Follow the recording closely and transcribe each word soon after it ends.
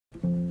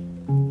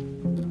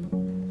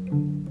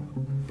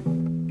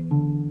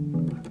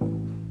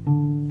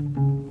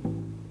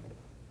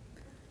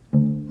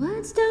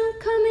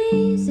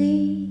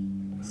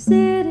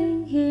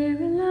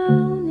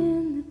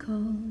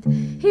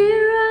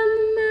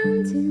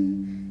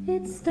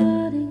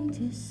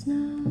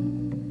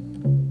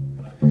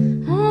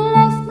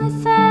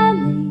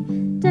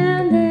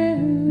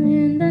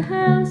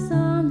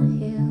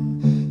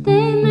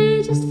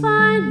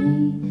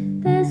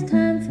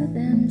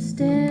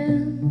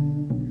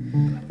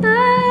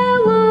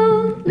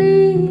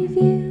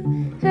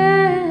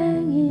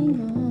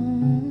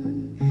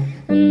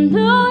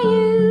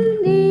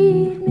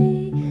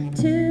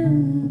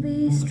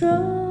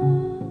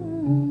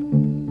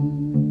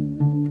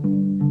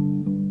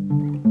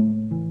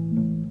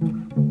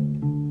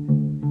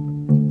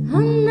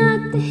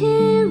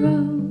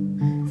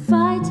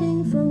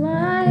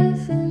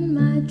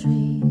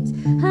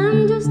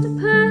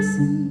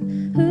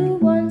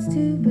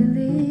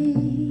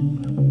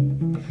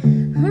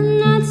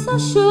so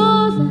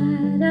sure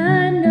that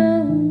I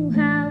know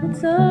how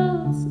it's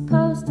all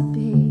supposed to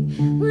be.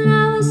 When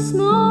I was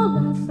small,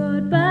 I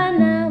thought by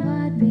now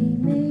I'd be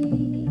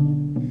me.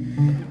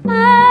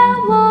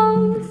 I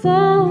won't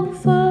fall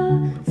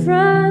far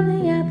from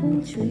the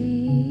apple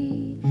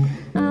tree.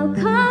 I'll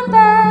come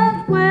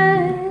back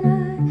when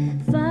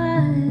I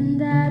find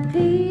that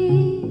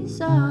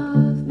piece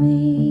of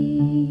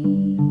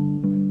me.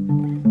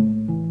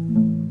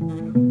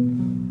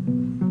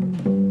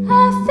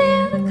 I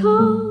feel the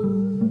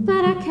cold,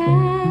 but I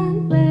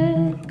can't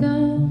let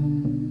go.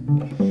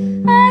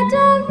 I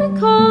don't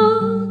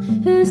recall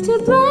who's to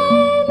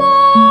blame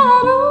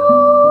at all.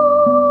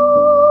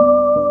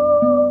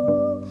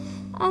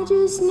 I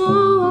just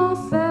know I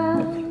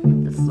felt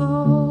the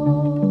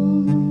fall.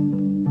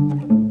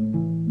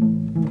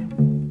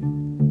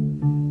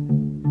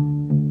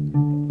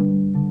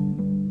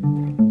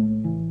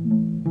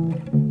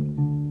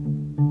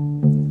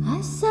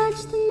 I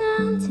searched the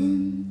mountain,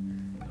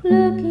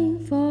 looking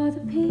for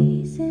the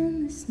peace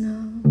in the snow.